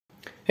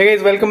Hey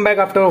guys, welcome back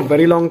after a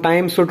very long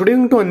time. So today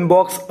I'm going to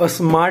unbox a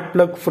smart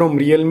plug from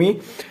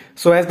Realme.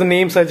 So as the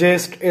name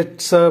suggests,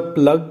 it's a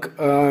plug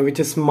which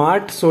is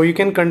smart, so you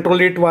can control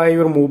it via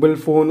your mobile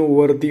phone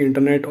over the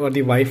internet or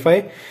the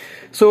Wi-Fi.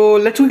 So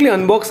let's quickly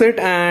unbox it,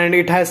 and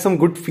it has some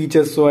good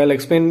features, so I'll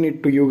explain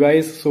it to you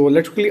guys. So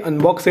let's quickly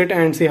unbox it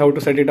and see how to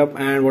set it up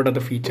and what are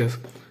the features.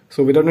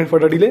 So without any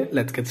further delay,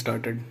 let's get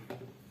started.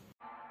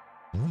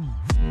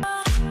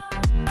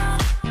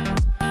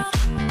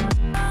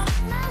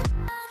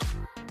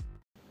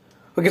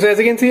 Okay, so as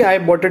you can see, I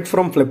bought it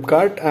from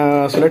Flipkart.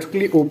 So let's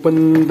quickly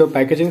open the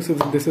packaging. So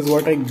this is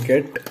what I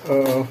get,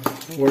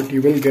 what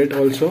you will get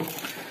also.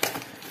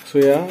 So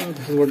yeah,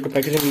 this is what the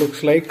packaging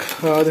looks like.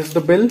 This is the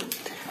bill,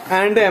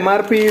 and the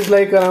MRP is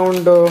like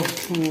around,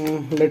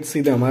 let's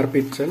see the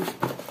MRP itself.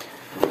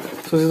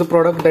 So this is the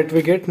product that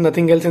we get,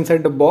 nothing else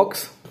inside the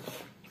box.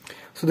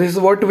 So this is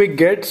what we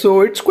get.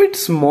 So it's quite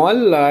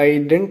small. I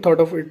didn't thought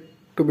of it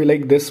to be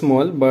like this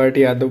small, but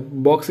yeah, the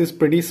box is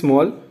pretty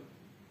small,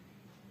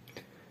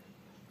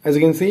 as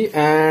you can see.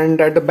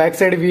 And at the back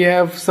side we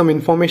have some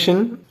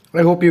information.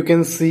 I hope you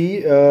can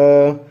see.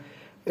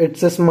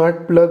 It's a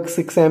smart plug,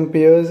 6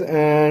 amperes,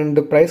 and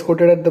the price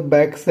quoted at the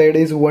back side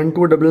is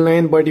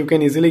 1299, but you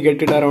can easily get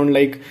it around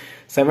like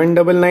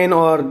 799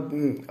 or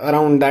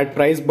around that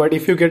price. But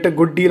if you get a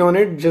good deal on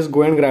it, just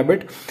go and grab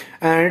it.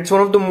 And it's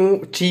one of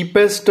the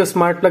cheapest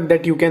smart plug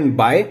that you can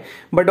buy,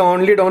 but the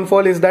only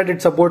downfall is that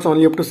it supports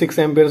only up to 6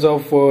 amperes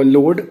of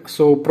load,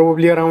 so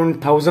probably around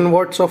 1000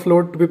 watts of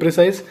load to be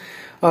precise.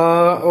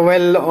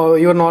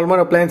 Your normal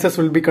appliances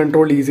will be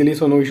controlled easily,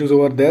 so no issues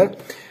over there.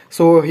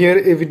 So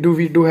here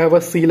we do have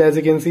a seal, as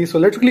you can see. So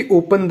let's quickly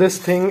open this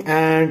thing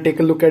and take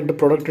a look at the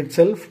product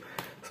itself.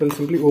 So I'll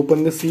simply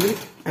open the seal,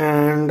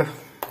 and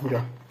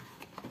yeah.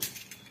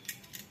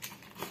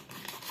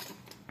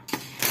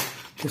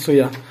 So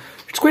yeah,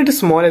 it's quite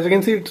small, as you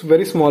can see. It's a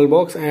very small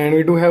box, and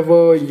we do have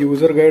a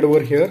user guide over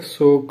here.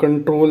 So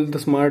control the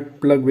smart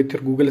plug with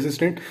your Google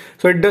Assistant.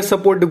 So it does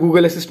support the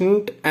Google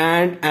Assistant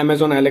and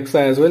Amazon Alexa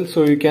as well,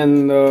 so you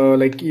can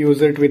like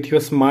use it with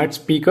your smart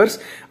speakers.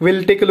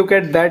 We'll take a look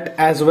at that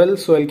as well,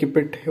 so I'll keep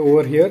it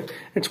over here.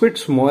 It's quite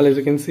small, as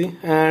you can see,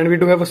 and we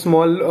do have a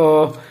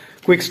small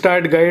quick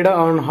start guide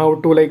on how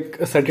to like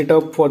set it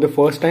up for the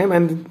first time.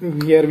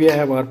 And here we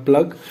have our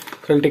plug,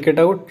 so I'll take it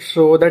out.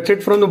 So that's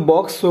it from the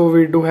box. So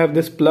we do have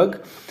this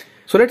plug.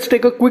 So let's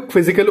take a quick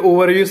physical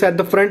overview. So at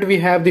the front we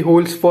have the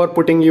holes for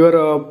putting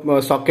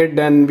your socket.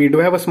 Then we do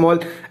have a small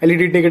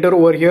LED indicator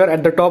over here.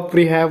 At the top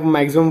we have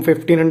maximum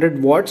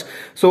 1500 watts.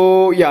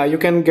 So yeah, you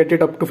can get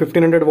it up to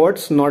 1500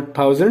 watts, not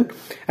 1000.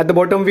 At the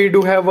bottom we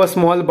do have a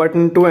small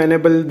button to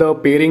enable the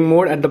pairing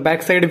mode. At the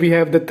back side we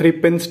have the 3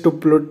 pins to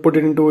put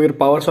it into your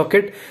power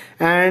socket.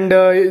 And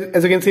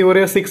as you can see over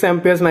here, 6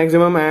 amperes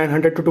maximum and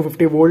 100 to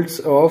 250 volts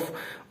of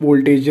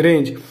voltage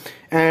range.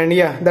 And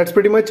yeah, that's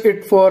pretty much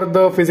it for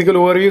the physical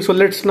overview. So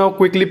let's now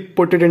quickly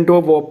put it into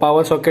a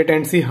power socket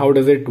and see how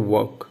does it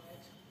work.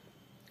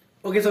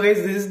 Okay, so guys,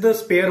 this is the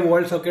spare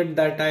wall socket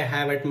that I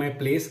have at my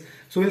place.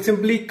 So we'll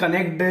simply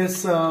connect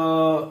this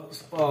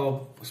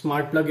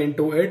smart plug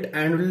into it,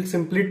 and we'll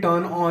simply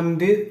turn on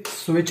the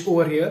switch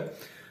over here.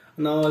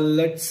 Now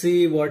let's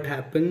see what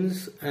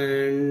happens.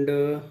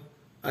 And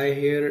I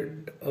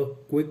heard a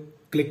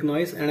quick click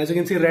noise, and as you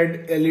can see,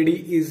 red LED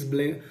is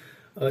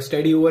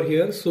steady over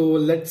here. So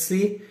let's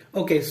see.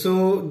 Okay,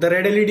 so the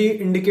red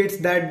LED indicates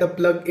that the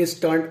plug is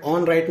turned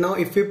on right now.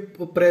 If you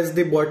press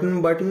the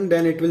button,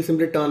 then it will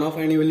simply turn off,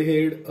 and you will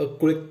hear a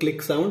quick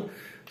click sound.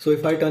 So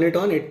if I turn it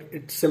on,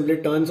 it simply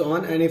turns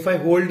on, and if I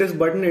hold this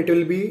button, it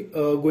will be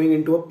going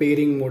into a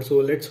pairing mode. So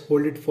let's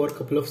hold it for a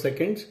couple of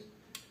seconds.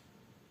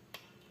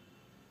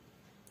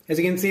 As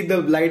you can see, the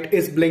light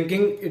is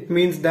blinking. It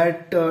means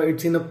that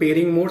it's in a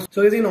pairing mode.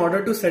 So in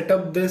order to set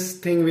up this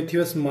thing with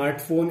your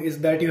smartphone is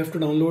that you have to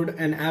download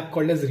an app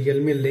called as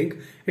Realme Link.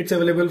 It's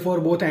available for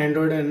both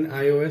Android and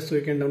iOS, so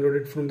you can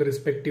download it from the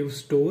respective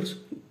stores.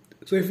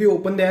 So if you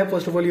open the app,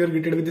 first of all, you are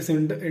greeted with this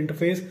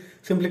interface.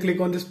 Simply click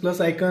on this plus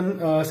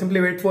icon.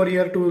 Simply wait for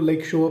here to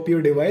like show up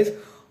your device,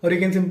 or you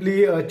can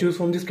simply choose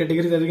from these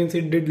categories. As you can see,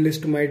 it did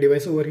list my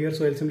device over here,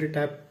 so I'll simply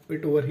tap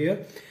it over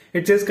here.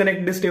 It says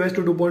connect this device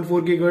to 2.4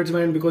 GHz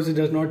band because it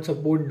does not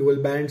support dual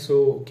band.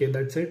 So okay,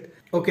 that's it.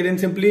 Okay, then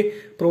simply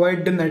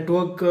provide the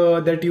network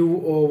that you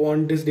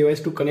want this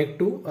device to connect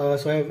to.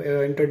 So I have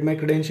entered my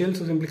credentials,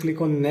 so simply click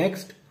on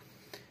next.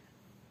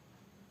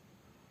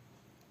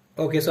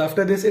 Okay, so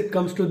after this it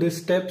comes to this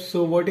step.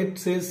 So what it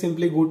says,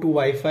 simply go to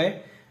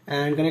Wi-Fi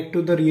and connect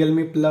to the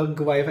Realme plug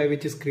Wi-Fi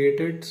which is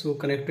created. So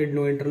connected,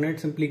 no internet.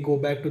 Simply go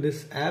back to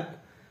this app.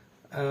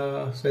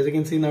 So as you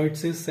can see, now it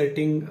says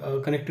setting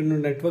connected to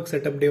network,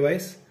 setup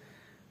device.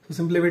 So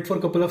simply wait for a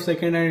couple of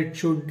seconds and it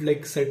should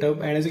like set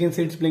up. And as you can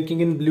see, it's blinking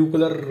in blue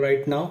color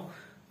right now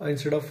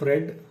instead of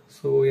red.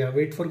 So yeah,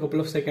 wait for a couple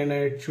of seconds and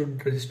it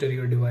should register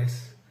your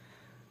device.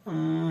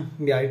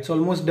 Yeah, it's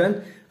almost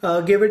done.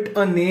 Give it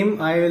a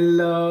name. I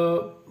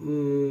will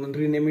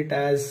rename it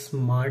as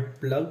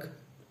Smart Plug.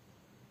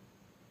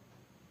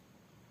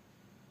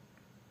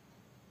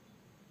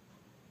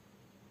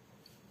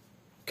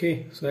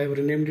 Okay, so I've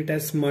renamed it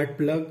as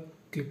SmartPlug.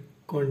 Click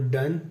on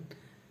done,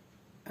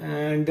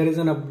 and there is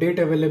an update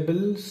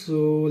available, so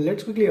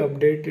let's quickly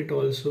update it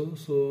also.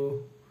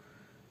 So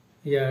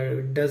yeah,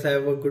 it does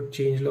have a good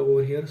change log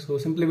over here, so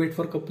simply wait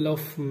for a couple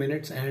of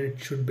minutes and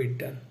it should be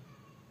done.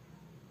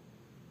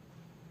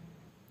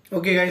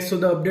 Okay guys, so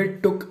the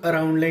update took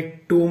around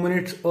like 2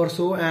 minutes or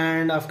so,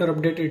 and after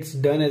update it's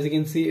done. As you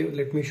can see,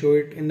 let me show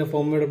it in the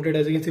firmware update.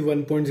 As you can see,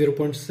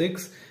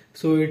 1.0.6,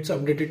 so it's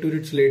updated to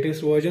its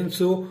latest version.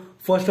 So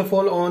first of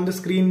all, on the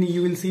screen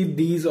you will see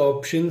these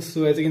options.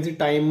 So as you can see,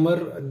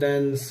 timer,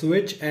 then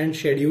switch and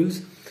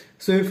schedules.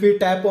 So if we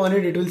tap on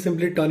it, it will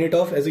simply turn it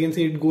off. As you can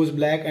see, it goes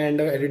black and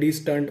the LED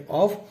is turned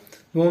off.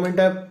 The moment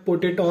I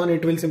put it on,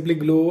 it will simply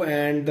glow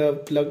and the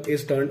plug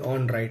is turned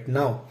on right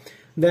now.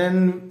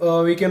 Then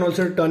we can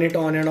also turn it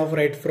on and off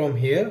right from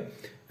here,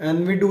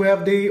 and we do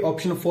have the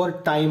option for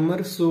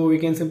timer, so we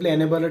can simply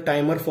enable a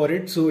timer for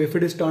it. So if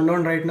it is turned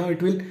on right now,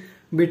 it will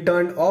be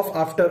turned off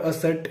after a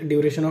set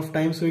duration of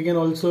time. So we can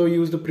also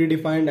use the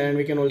predefined, and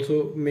we can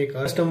also make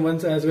custom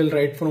ones as well,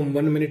 right from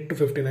 1 minute to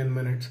 59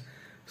 minutes.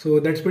 So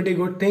that's pretty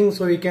good thing.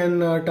 So we can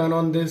turn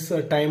on this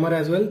timer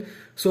as well.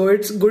 So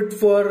it's good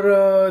for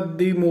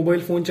the mobile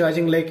phone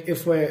charging. Like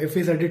if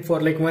we set it for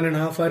like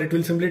 1.5 hours, it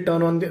will simply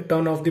turn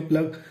off the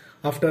plug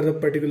after the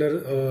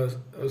particular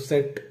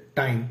set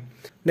time.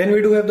 Then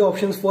we do have the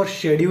options for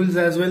schedules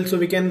as well. So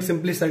we can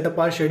simply set up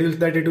our schedules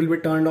that it will be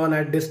turned on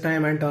at this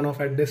time and turn off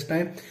at this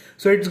time.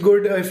 So it's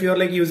good if you're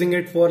like using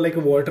it for like a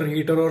water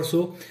heater or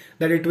so,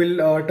 that it will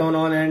turn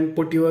on and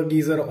put your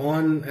geyser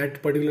on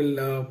at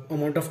particular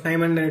amount of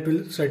time, and then it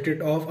will set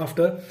it off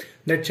after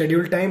that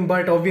scheduled time.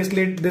 But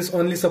obviously this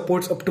only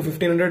supports up to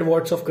 1500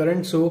 watts of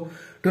current, so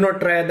do not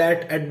try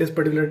that at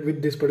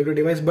with this particular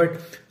device.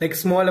 But like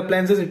small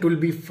appliances, it will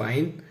be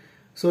fine.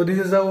 So this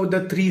is how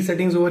the 3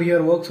 settings over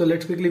here work. So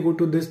let's quickly go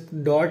to this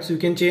dots. You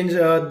can change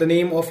the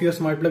name of your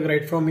smart plug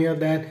right from here,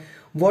 then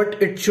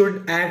what it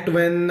should act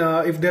when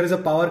if there is a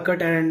power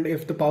cut, and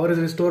if the power is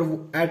restored,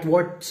 at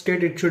what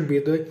state it should be.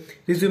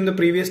 Resume the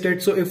previous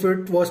state. So if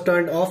it was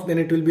turned off, then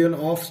it will be an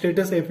off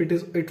status. If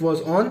it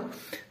was on,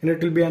 then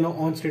it will be an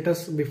on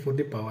status before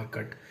the power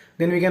cut.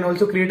 Then we can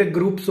also create a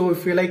group. So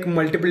if you like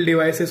multiple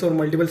devices or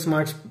multiple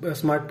smart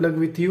plug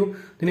with you,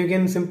 then you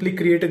can simply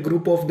create a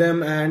group of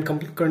them and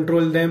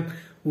control them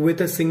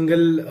with a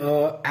single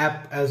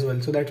app as well.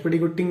 So that's pretty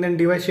good thing. Then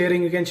device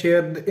sharing, you can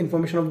share the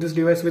information of this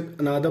device with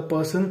another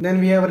person.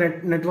 Then we have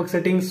network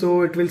settings.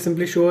 So it will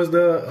simply show us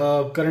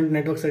the current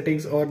network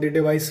settings or the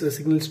device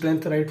signal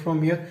strength right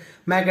from here.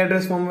 MAC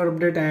address, firmware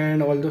update,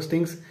 and all those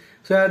things.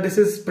 So yeah, this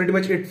is pretty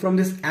much it from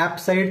this app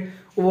side.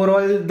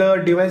 Overall, the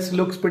device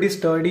looks pretty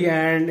sturdy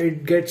and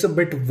it gets a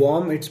bit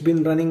warm. It's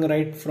been running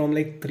right from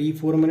like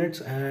 3-4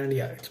 minutes, and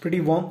yeah, it's pretty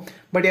warm,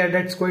 but yeah,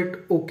 that's quite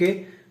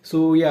okay.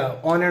 So yeah,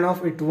 on and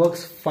off it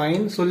works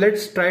fine. So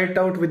let's try it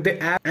out with the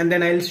app, and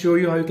then I'll show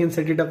you how you can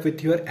set it up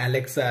with your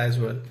Alexa as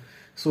well.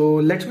 So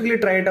let's quickly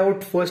try it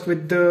out first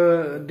with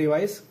the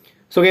device.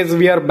 So guys,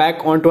 we are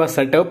back onto our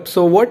setup.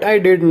 So what I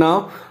did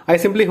now, I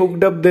simply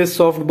hooked up this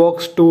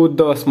softbox to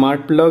the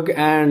smart plug,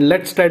 and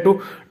let's try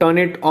to turn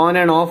it on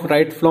and off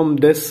right from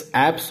this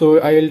app. So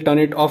I will turn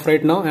it off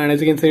right now, and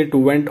as you can see, it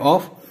went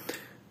off.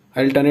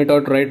 I'll turn it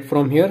out right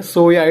from here.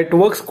 So yeah, it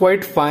works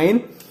quite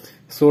fine.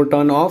 So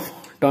turn off,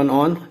 turn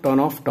on, turn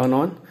off, turn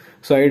on.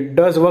 So it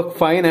does work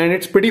fine, and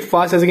it's pretty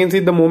fast. As you can see,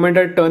 the moment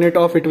I turn it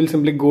off, it will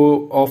simply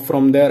go off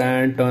from there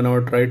and turn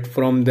out right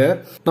from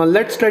there. Now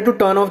let's try to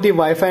turn off the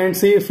Wi-Fi and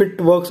see if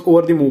it works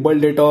over the mobile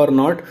data or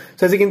not.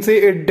 So as you can see,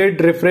 it did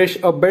refresh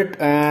a bit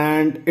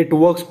and it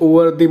works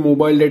over the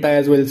mobile data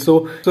as well.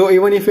 So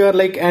even if you are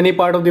like any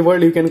part of the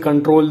world, you can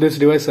control this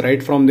device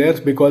right from there,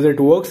 because it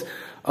works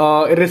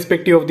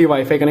irrespective of the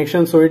Wi-Fi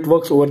connection. So it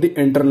works over the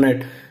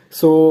internet.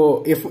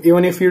 So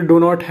even if you do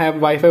not have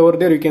Wi-Fi over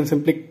there, you can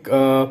simply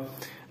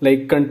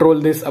like control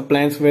this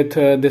appliance with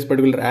this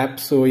particular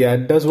app. So yeah,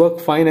 it does work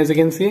fine, as you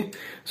can see.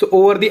 So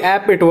over the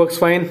app it works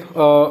fine.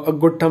 A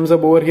good thumbs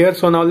up over here.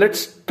 So now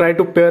let's try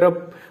to pair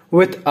up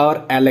with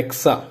our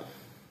Alexa.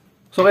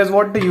 So guys,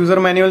 what the user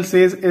manual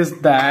says is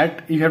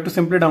that you have to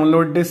simply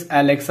download this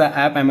Alexa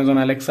app, Amazon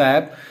Alexa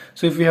app.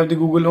 So if you have the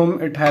Google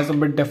Home, it has a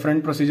bit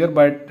different procedure,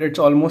 but it's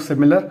almost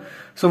similar.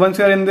 So once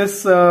you are in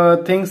this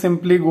thing,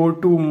 simply go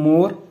to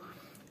more,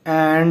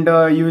 and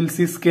you will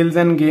see skills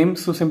and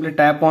games. So simply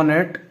tap on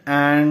it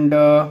and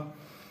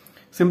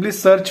simply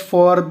search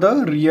for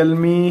the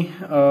Realme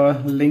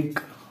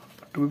Link,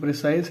 to be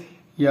precise.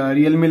 Yeah,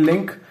 Realme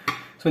Link.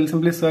 So I'll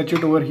simply search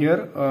it over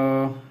here,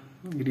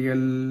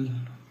 Realme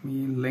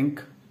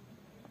Link,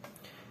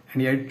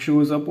 and yeah, it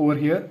shows up over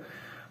here.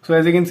 So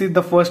as you can see,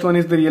 the first one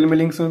is the Realme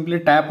Link. Simply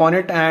tap on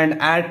it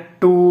and add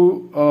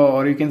to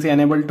or you can say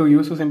enable to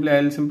use. So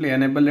I'll simply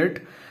enable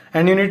it,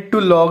 and you need to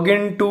log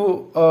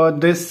into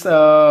this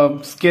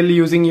skill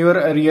using your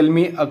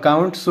Realme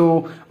account.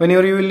 So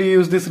whenever you will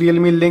use this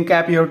Realme Link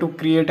app, you have to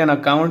create an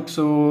account.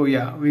 So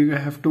yeah, we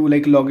have to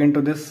like log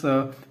into this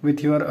with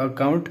your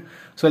account.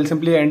 So I'll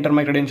simply enter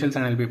my credentials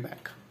and I'll be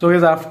back. So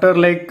guys, after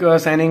like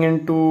signing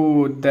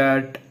into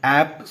that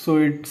app, so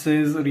it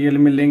says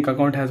Realme Link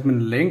account has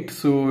been linked.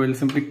 So we'll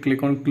simply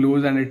click on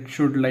close and it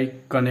should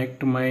like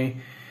connect my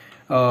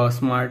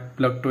smart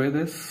plug to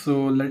this. So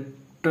let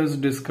us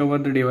discover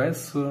the device.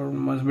 So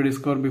must be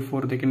discovered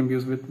before they can be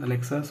used with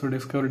Alexa. So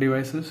discover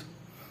devices.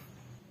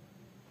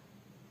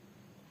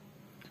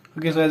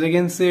 Okay, so as you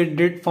can see, it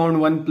did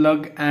found one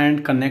plug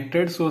and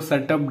connected. So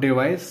setup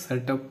device,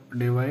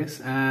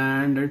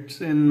 and it's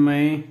in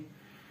my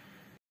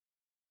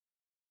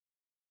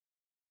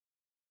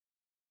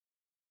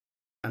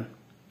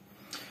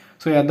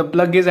So yeah, the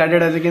plug is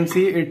added. As you can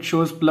see, it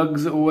shows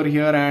plugs over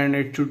here and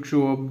it should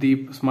show up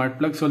the smart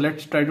plug. So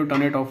let's try to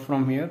turn it off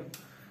from here.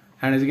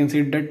 And as you can see,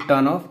 it did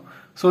turn off.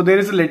 So there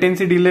is a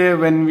latency delay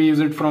when we use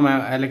it from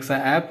Alexa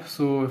app.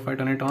 So if I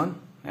turn it on,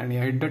 and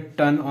yeah, it did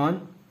turn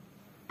on,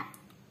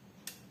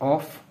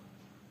 off,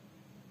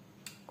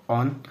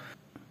 on.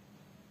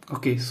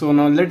 Okay, so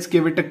now let's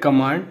give it a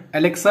command.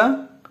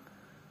 Alexa,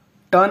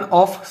 turn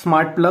off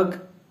smart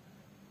plug.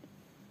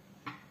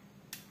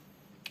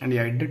 And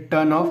yeah, it did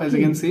turn off, as you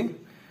can see.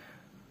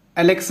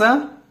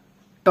 Alexa,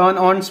 turn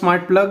on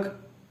smart plug.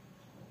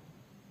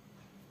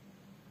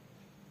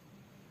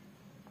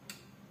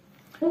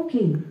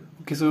 Okay,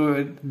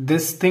 so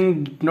this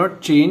thing did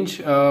not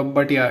change,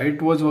 but yeah,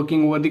 it was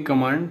working over the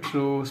command.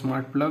 So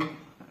smart plug,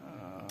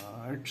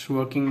 it's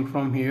working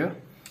from here.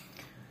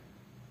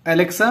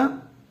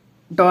 Alexa,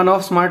 turn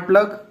off smart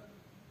plug.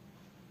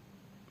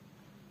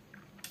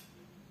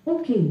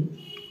 Okay.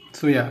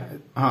 So yeah,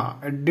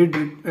 it did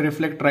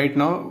reflect right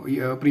now.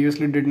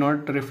 Previously did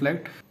not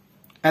reflect.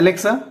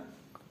 Alexa,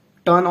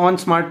 turn on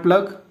smart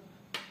plug.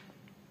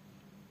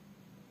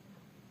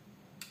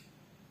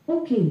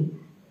 Okay.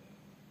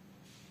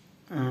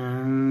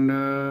 And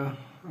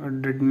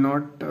it did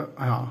not.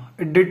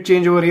 It did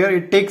change over here.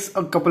 It takes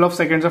a couple of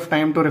seconds of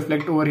time to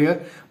reflect over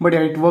here, but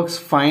yeah, it works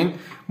fine.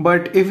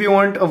 But if you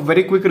want a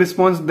very quick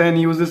response, then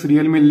use this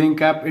Realme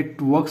Link app.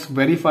 It works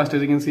very fast.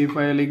 As you can see, if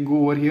I like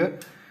go over here,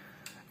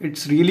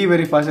 it's really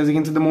very fast. As you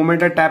can see, the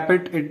moment I tap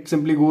it, it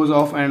simply goes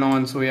off and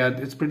on. So yeah,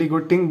 it's pretty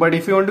good thing. But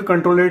if you want to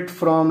control it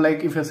from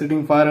like if you're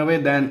sitting far away,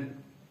 then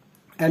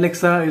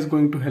Alexa is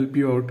going to help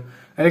you out.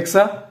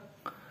 Alexa,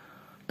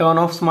 turn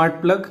off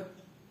smart plug.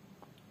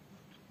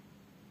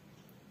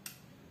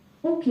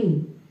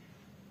 Okay.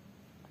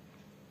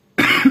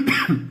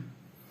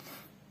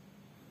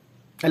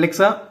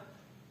 Alexa,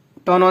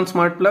 turn on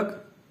smart plug.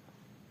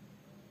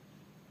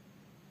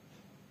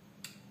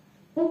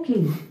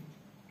 Okay.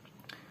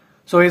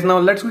 So now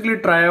let's quickly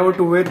try out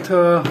with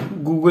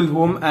Google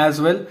Home as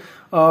well.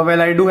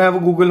 Well, I do have a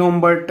Google Home,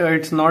 but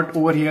it's not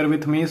over here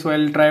with me. So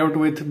I'll try out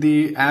with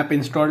the app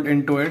installed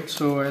into it.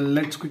 So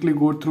let's quickly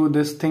go through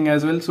this thing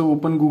as well. So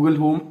open Google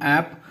Home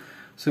app.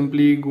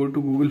 Simply go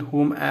to Google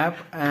Home app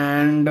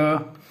and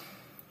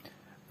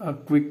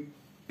quick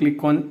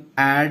click on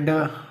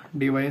add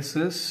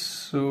devices.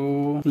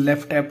 So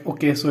left app.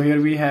 Okay, so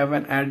here we have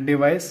an add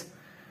device.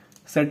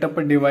 Set up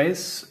a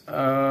device.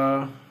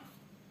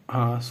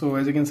 So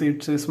as you can see,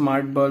 it says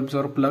smart bulbs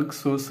or plugs.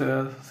 So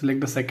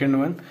select the second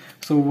one.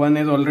 So one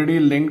is already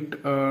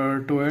linked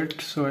to it.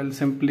 So I'll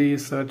simply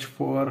search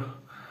for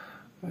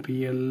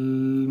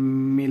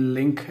Realme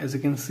Link, as you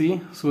can see.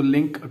 So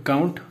link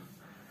account.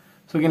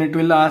 So again, it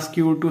will ask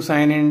you to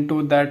sign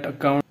into that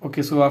account.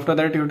 Okay, so after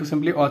that you have to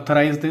simply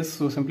authorize this.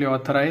 So simply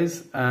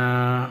authorize.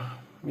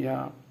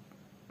 Yeah,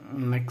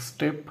 next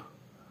step.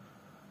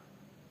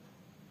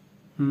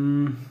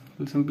 We'll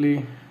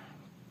simply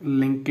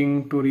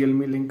linking to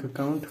Realme Link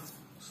account.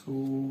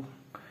 So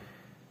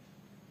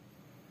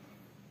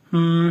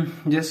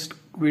just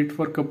wait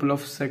for a couple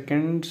of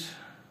seconds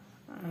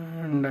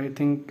and I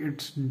think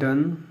it's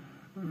done.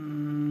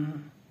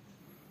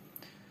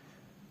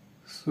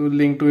 So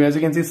link to, as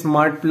you can see,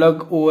 smart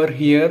plug over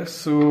here.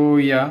 So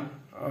yeah,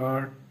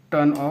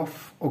 turn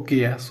off. Okay,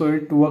 yeah, so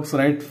it works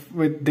right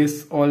with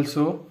this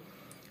also.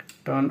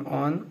 Turn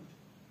on,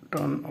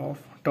 turn off,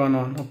 turn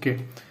on. Okay,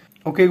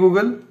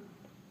 Google,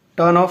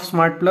 turn off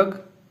smart plug.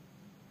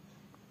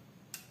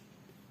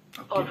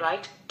 Okay.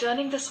 Alright,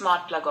 turning the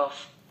smart plug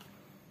off.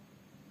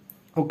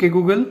 Okay,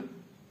 Google,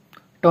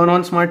 turn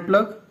on smart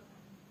plug.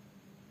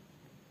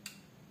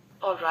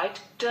 Alright,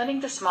 turning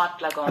the smart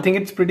plug on. I think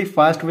it's pretty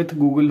fast with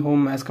Google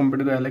Home as compared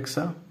to the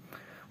Alexa.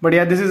 But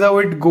yeah, this is how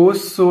it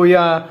goes. So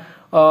yeah,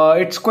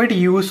 it's quite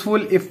useful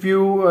if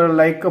you are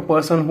like a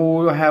person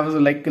who has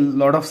like a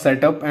lot of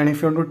setup, and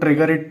if you want to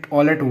trigger it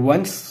all at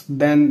once,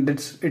 then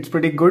it's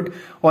pretty good.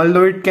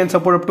 Although it can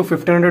support up to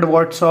 1500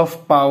 watts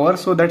of power,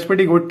 so that's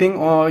pretty good thing.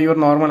 Your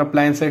normal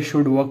appliances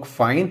should work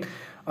fine,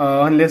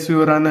 unless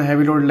you run a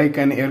heavy load like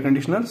an air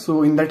conditioner.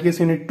 So in that case,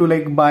 you need to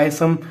like buy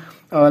some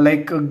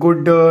like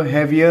good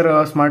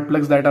heavier smart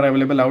plugs that are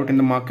available out in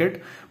the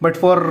market. But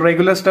for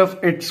regular stuff,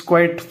 it's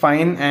quite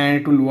fine and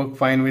it will work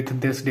fine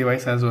with this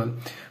device as well.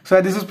 So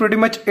this is pretty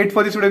much it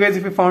for this video, guys.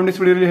 If you found this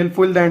video really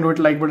helpful, then hit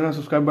like button and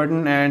subscribe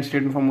button and stay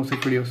tuned for more such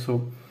videos.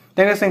 So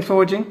thanks for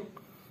watching.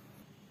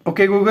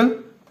 Okay,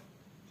 Google,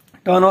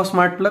 turn off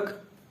smart plug.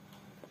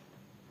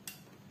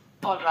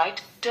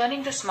 Alright,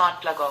 turning the smart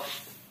plug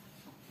off.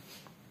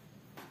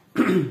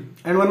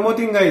 And one more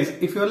thing guys,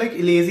 if you're like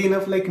lazy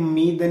enough like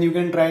me, then you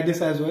can try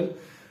this as well.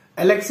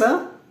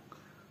 Alexa,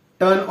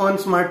 turn on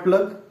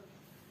SmartPlug.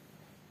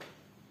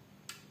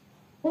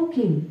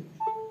 Okay.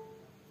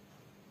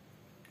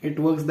 It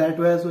works that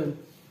way as well.